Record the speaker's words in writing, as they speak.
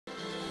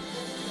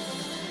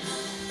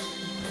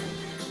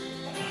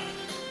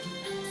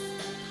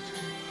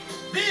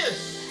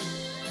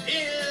This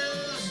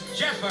is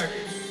Jeopardy!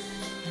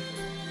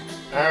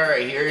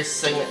 Alright, here's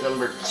segment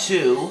number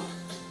 2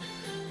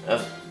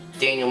 of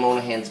Daniel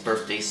Monahan's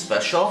birthday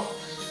special.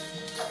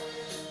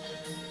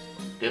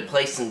 Gonna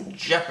play some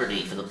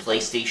Jeopardy for the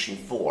PlayStation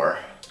 4.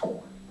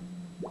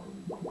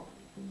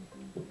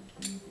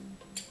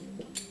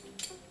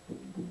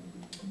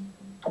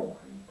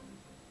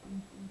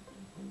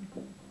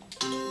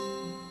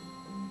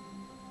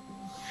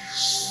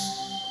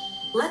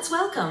 Let's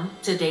welcome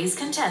today's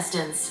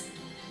contestants.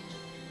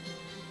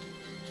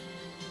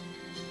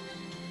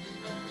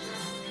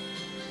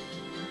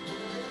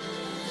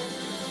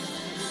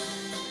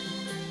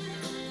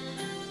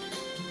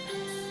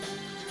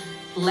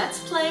 Let's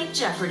play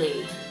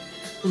Jeopardy!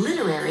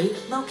 Literary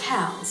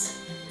locales.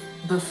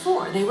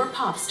 Before they were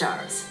pop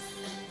stars.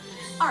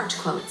 Art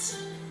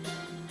quotes.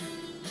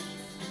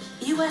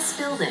 U.S.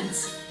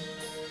 buildings.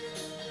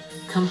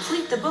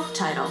 Complete the book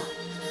title.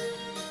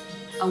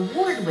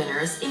 Award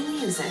winners in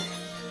music.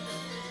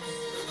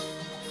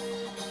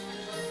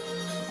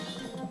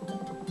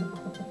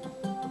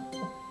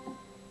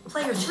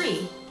 Player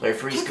 3. Player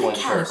 3 is Pick a going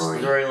first. category.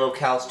 Literary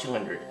locales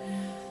 200.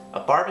 A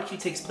barbecue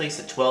takes place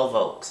at 12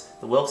 Oaks,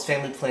 the Wilkes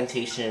family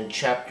plantation in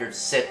chapter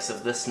 6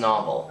 of this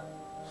novel.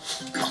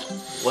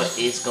 What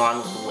is Gone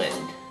with the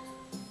Wind?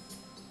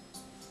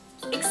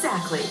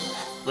 Exactly.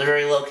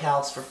 Literary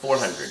locales for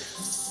 400.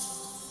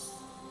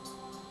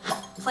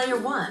 Player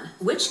 1.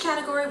 Which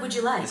category would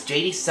you like? This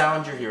J.D.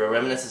 Salinger hero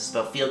reminisces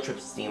about field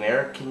trips to the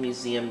American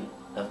Museum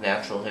of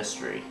Natural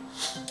History.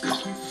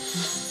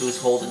 Who is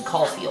Holden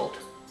Caulfield?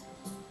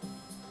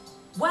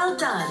 Well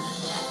done.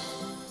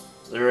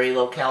 Literary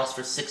locales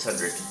for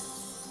 600.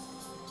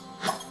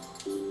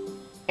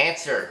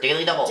 Answer,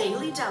 Daily Double.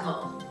 Daily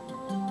Double.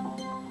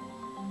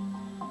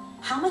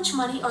 How much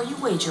money are you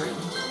wagering?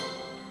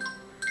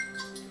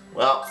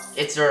 Well,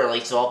 it's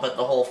early, so I'll bet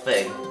the whole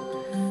thing.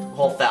 The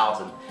whole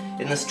 1,000.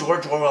 In this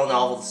George Orwell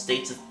novel, the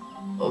states of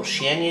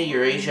Oceania,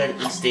 Eurasia,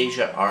 and East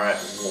Asia are at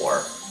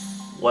war.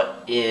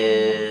 What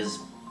is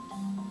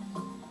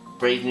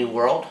Brave New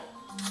World?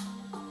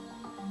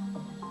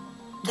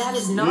 That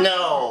is not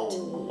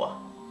No!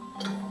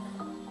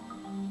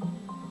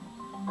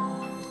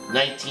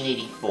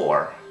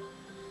 1984.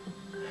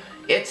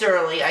 It's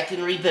early, I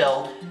can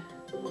rebuild.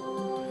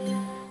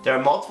 There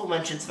are multiple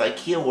mentions of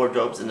IKEA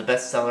wardrobes in the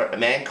bestseller A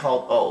Man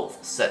Called Ove,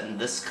 set in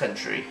this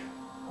country.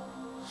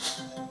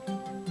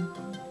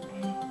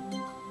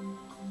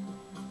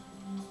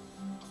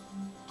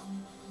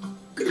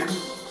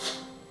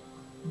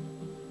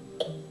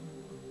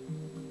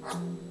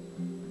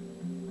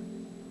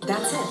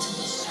 That's it.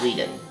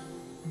 Sweden.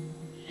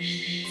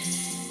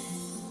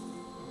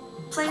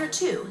 Player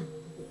 2.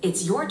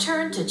 It's your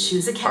turn to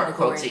choose a Art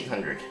quotes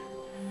category. 800.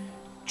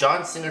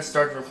 John Singer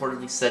starred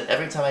reportedly said,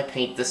 "Every time I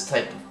paint this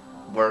type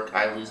of work,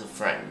 I lose a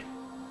friend."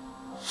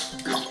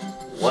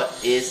 What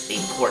is a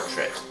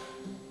portrait?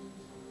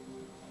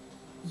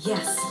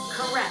 Yes,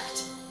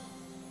 correct.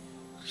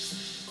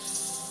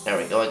 There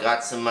we go, I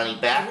got some money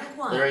back. Player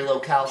 1. Literary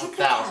locales Pick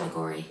a 1,000.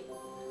 category.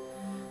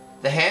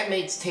 The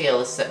Handmaid's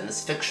Tale is set in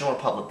this fictional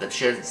republic that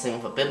shares the same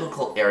with a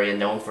biblical area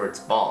known for its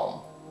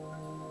balm.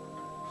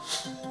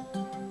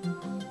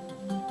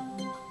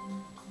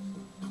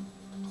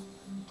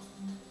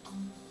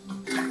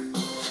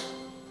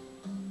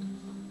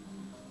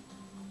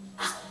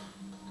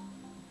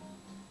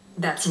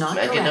 That's not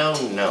correct.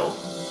 Megadone, no.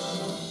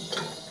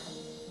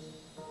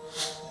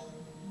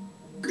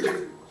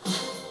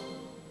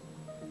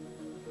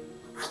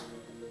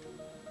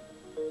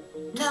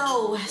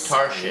 No.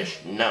 sorry. Tarshish,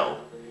 no.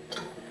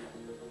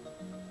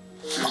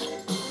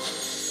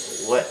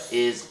 What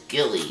is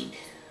Gilead?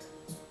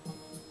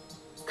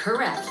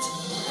 Correct.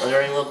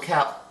 Literary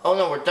locale. Oh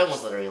no, we're done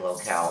with literary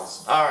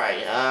locales.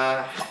 Alright,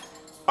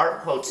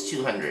 art quotes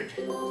 200.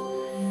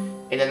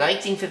 In the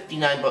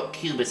 1959 book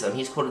Cubism,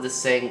 he's quoted as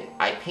saying,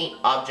 "I paint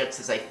objects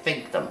as I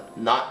think them,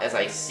 not as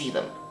I see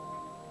them."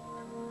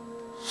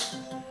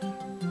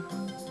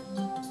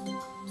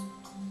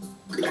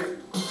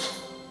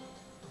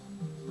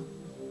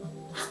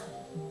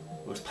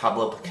 It was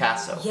Pablo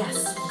Picasso.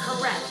 Yes,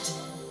 correct.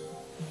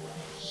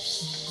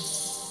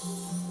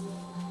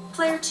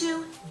 Player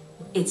 2.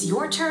 It's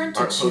your turn to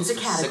Art choose a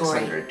quotes for category.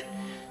 600.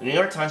 The New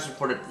York Times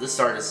reported that this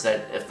artist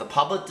said, "If the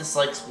public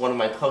dislikes one of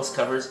my post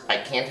covers, I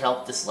can't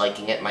help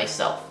disliking it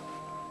myself."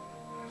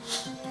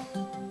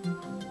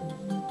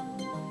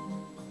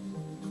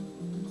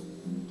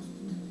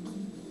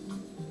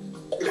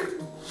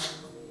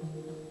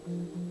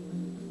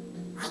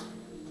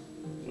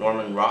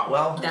 Norman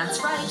Rockwell?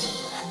 That's right.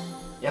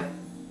 Yep.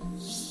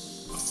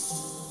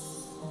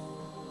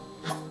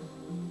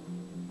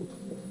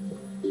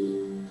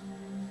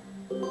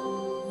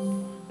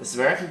 This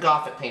American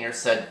Gothic painter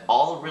said,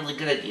 "All the really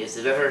good ideas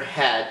I've ever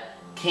had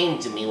came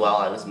to me while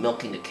I was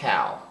milking a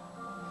cow."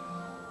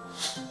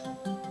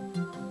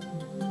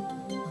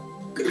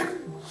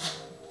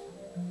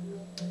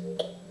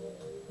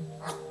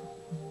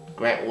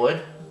 Grant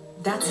Wood?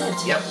 That's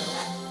it. Yep.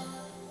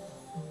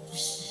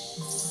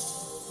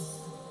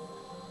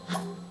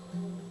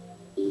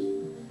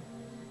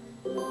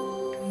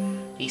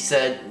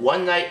 said,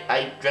 "One night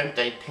I dreamt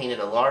I painted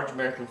a large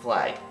American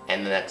flag,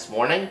 and the next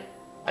morning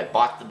I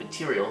bought the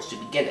materials to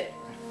begin it."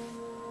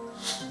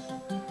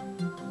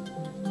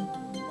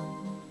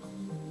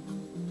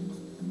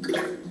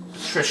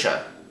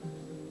 Patricia.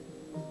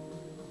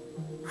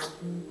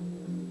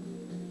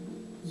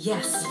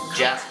 Yes.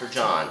 Jasper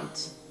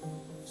Johns.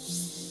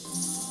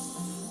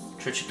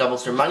 Patricia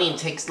doubles her money and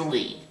takes the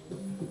lead.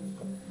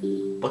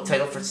 Book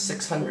title for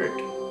 600.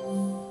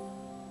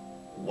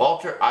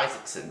 Walter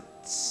Isaacson.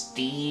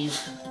 Steve.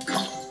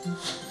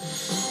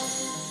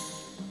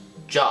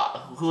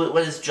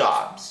 What is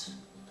Jobs?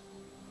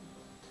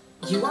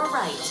 You are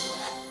right.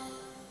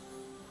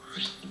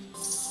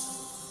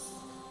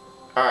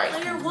 Alright,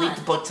 Player complete one.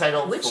 the book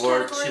title Which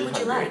for category 200. would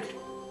you like?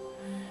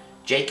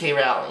 J.K.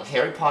 Rowling,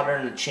 Harry Potter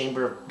and the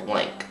Chamber of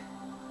Blank.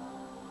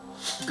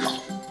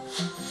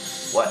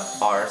 What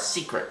are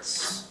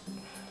secrets?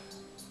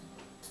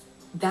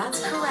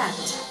 That's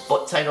correct.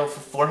 Book title for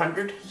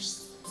 400.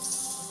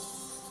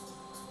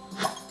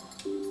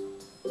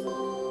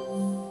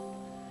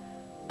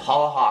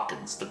 Paula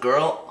Hawkins, The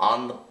Girl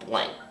on the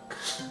Blank.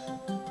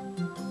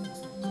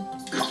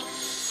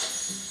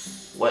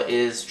 What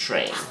is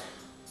Train?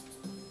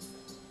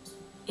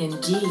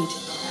 Indeed.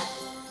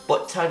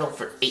 Book title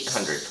for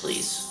 800,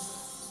 please.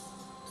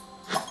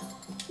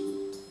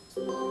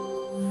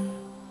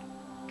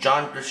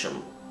 John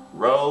Grisham,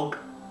 Rogue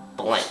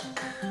Blank.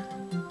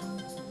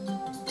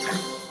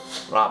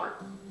 Robert.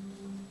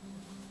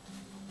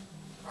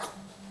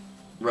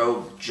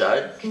 Rogue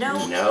Judge? No,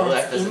 that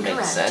that's doesn't make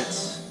incorrect.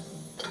 sense.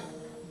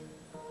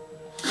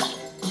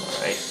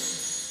 Alright.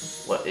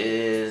 What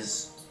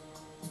is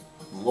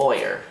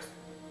Lawyer?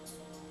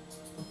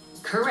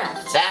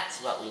 Correct. That's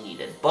what we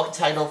needed. Book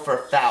title for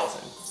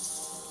 1,000.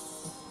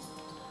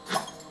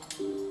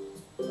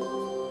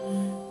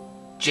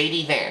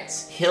 J.D.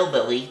 Vance,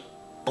 Hillbilly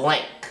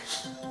Blank.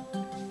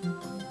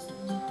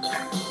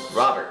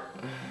 Robert.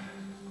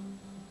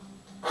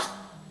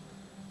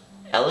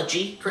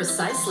 Elegy?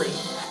 Precisely.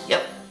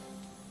 Yep.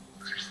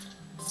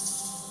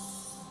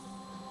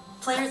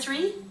 Player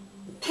 3,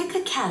 pick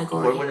a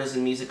category. Award winners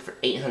in music for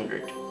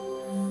 800.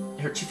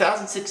 Her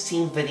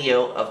 2016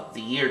 Video of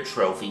the Year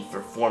trophy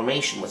for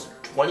Formation was her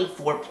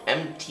 24th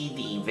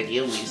MTV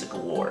Video Music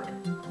Award.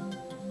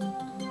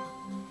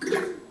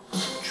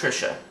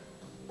 Trisha.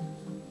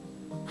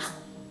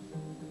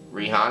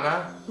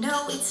 Rihanna?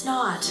 No, it's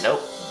not.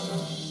 Nope.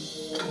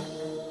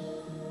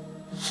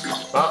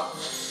 Well,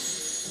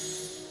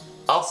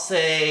 I'll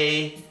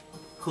say,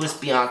 who's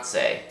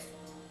Beyonce?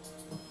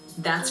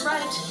 That's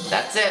right.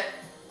 That's it.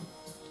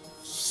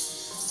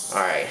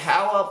 Alright,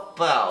 how about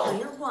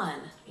Player 1.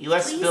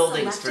 U.S. Please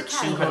buildings for select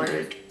a category.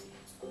 200.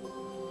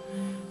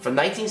 From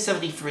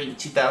 1973 to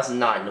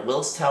 2009, the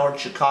Willis Tower in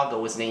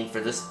Chicago was named for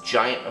this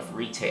giant of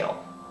retail.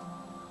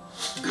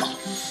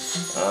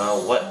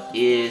 What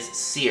is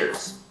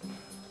Sears?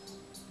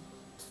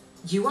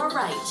 You are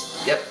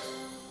right. Yep.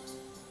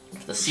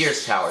 The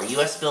Sears Tower.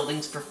 U.S.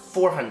 buildings for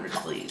 400,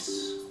 please.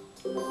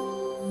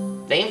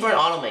 Named for an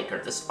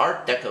automaker, this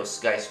Art Deco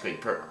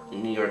skyscraper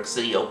in New York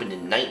City opened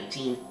in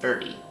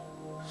 1930.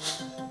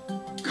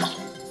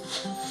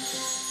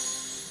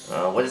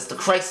 What is the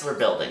Chrysler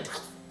Building?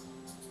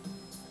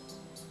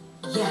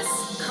 Yes,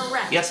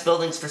 correct. U.S.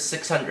 buildings for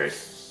 600.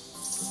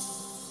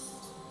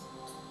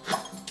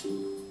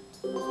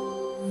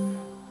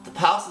 The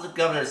Palace of the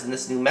Governors in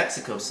this New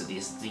Mexico City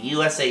is the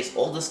USA's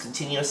oldest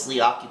continuously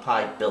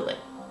occupied building.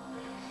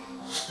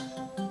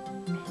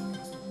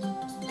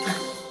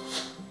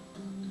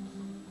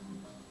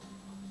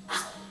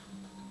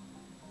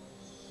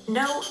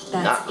 No, that's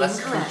Not Las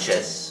incorrect.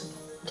 Cruces.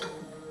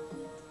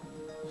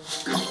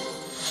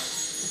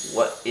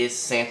 What is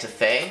Santa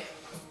Fe?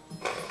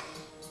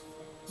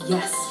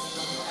 Yes.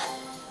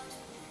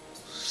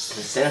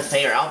 Is Santa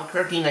Fe or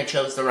Albuquerque, and I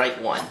chose the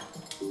right one.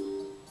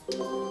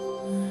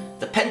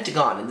 The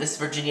Pentagon in this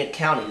Virginia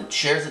county that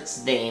shares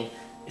its name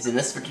is in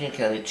this Virginia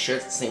county that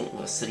shares its name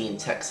with a city in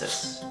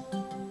Texas.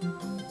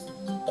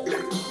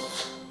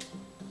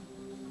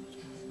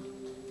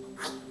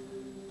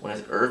 What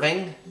is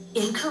Irving?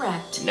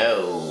 Incorrect.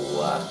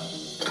 No.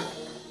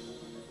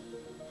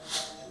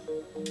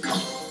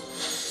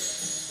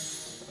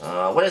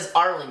 What is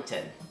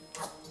Arlington?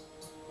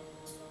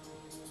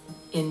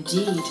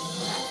 Indeed.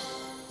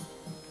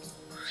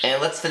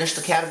 And let's finish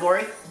the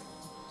category.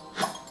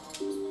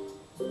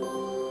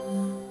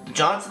 The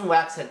Johnson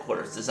Wax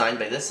headquarters, designed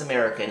by this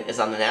American, is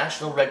on the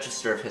National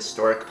Register of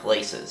Historic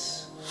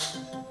Places.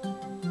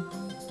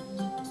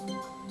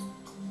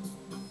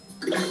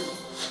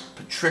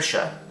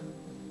 Patricia.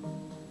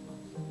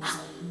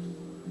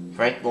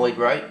 Frank Lloyd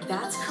Wright?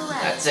 That's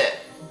correct. That's it.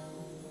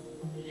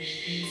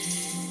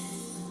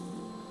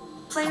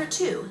 Player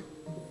 2,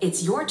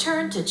 it's your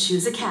turn to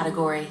choose a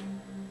category.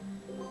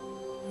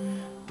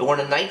 Born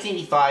in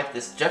 1985,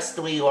 this Just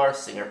the Way You Are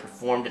singer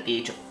performed at the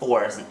age of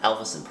 4 as an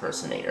Elvis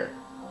impersonator.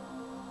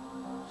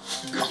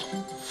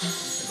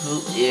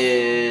 Who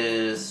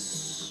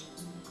is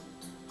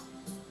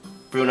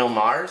Bruno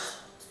Mars?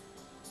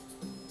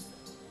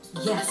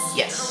 Yes,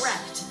 Yes.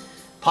 correct.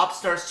 Pop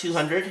Stars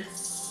 200.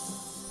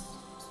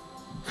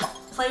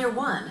 Player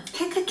 1,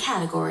 pick a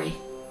category.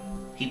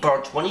 He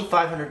borrowed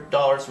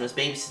 $2,500 from his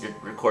babysitter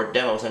to record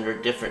demos under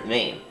a different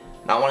name,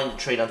 not wanting to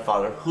trade on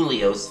Father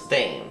Julio's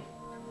fame.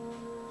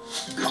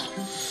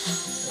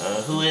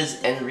 Who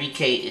is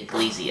Enrique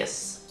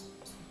Iglesias?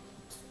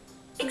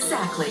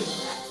 Exactly.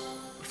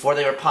 Before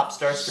they were pop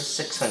stars for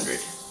 600.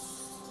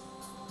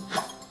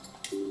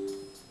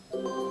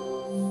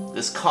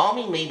 This Call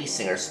Me Maybe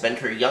singer spent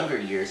her younger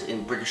years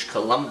in British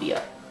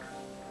Columbia.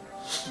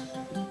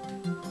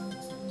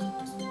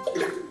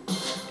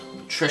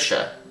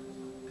 Trisha.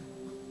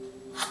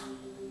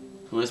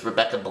 Who is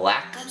Rebecca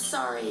Black? I'm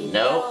sorry.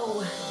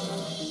 No.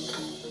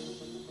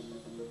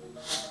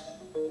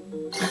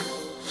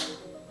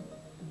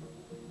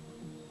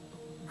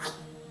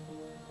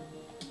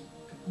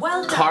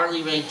 Well done.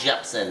 Carly Rae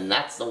Jepsen,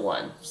 that's the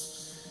one.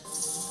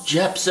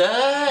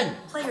 Jepsen!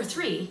 Player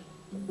 3,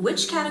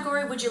 which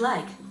category would you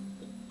like?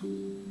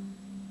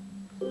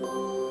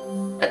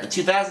 At the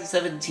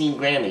 2017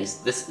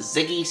 Grammys, this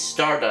Ziggy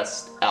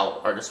Stardust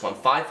artist won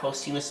 5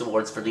 posthumous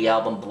awards for the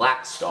album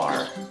Black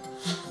Star.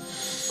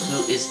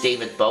 Who is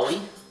David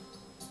Bowie?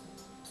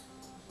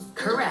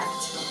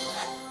 Correct.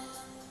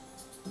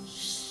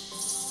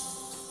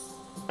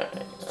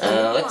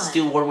 Let's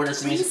do award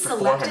winners of music for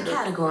 400.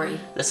 Category.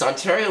 This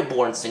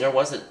Ontario-born singer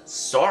wasn't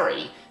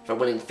sorry for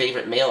winning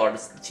Favorite Male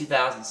Artist at the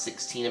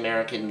 2016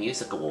 American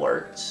Music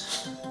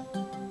Awards.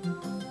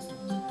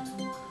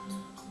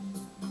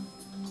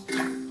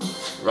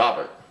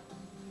 Robert.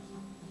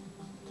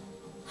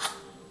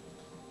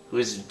 Who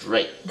is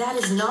Drake? That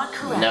is not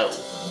correct. No.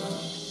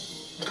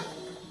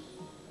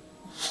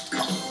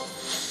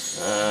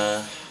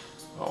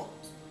 Oh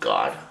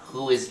God.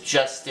 Who is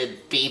Justin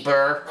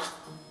Bieber?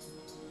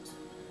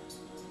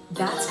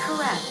 That's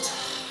correct.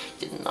 I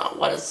did not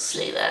want to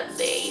say that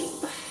name.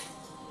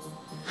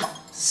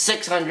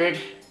 600.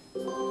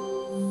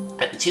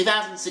 At the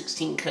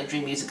 2016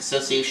 Country Music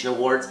Association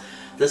Awards,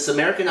 this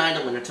American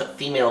Idol winner took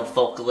Female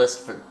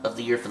Vocalist of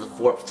the Year for the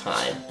 4th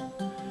time.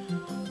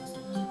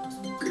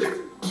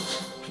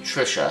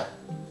 Patricia.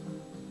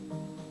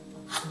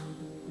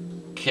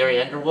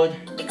 Carrie Underwood?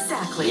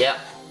 Exactly. Yep.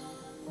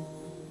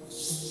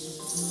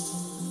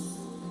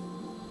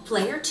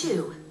 Player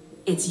 2,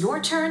 it's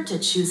your turn to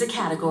choose a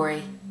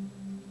category.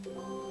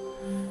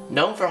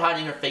 Known for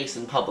hiding her face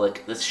in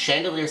public, this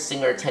chandelier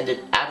singer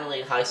attended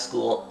Adelaide High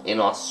School in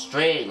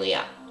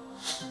Australia.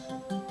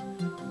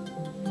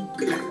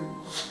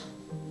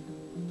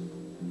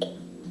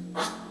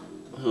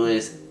 Who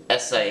is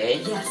SIA?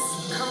 Yes,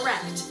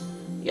 correct.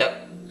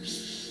 Yep.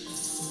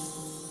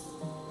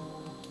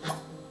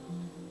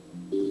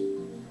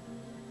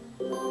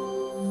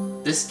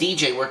 This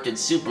DJ worked in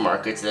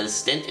supermarkets and had a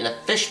stint in a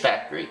fish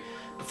factory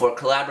before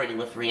collaborating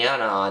with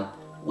Rihanna on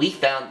We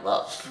Found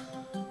Love.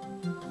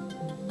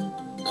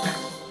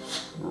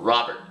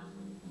 Robert.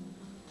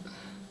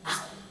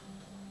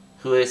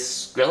 Who is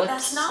Skrillex?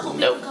 That's not what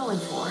we Nope. were going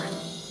for.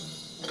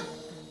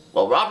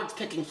 Well, Robert's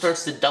picking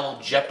first in Double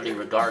Jeopardy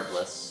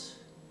regardless.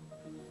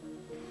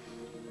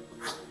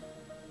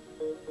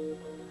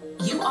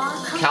 You are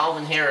correct.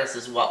 Calvin Harris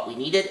is what we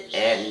needed,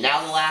 and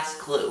now the last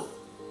clue.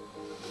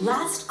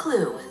 Last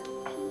clue.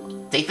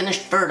 They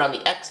finished third on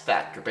the X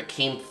Factor, but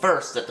came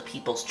first at the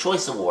People's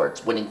Choice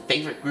Awards, winning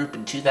Favorite Group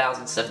in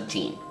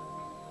 2017.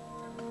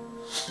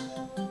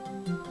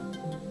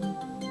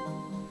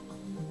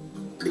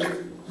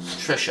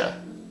 Trisha.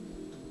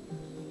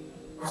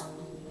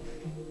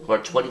 Who are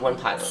 21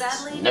 Pilots.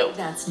 Sadly, No.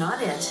 that's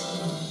not it.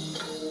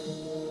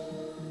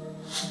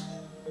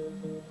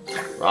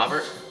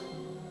 Robert.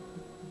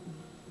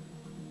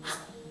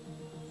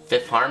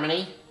 Fifth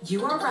Harmony.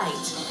 You are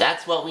right.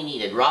 That's what we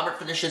needed. Robert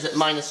finishes at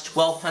minus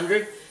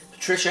 1,200.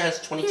 Patricia has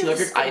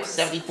 2,200. I have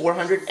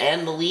 7,400,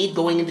 and the lead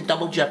going into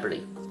Double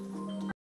Jeopardy.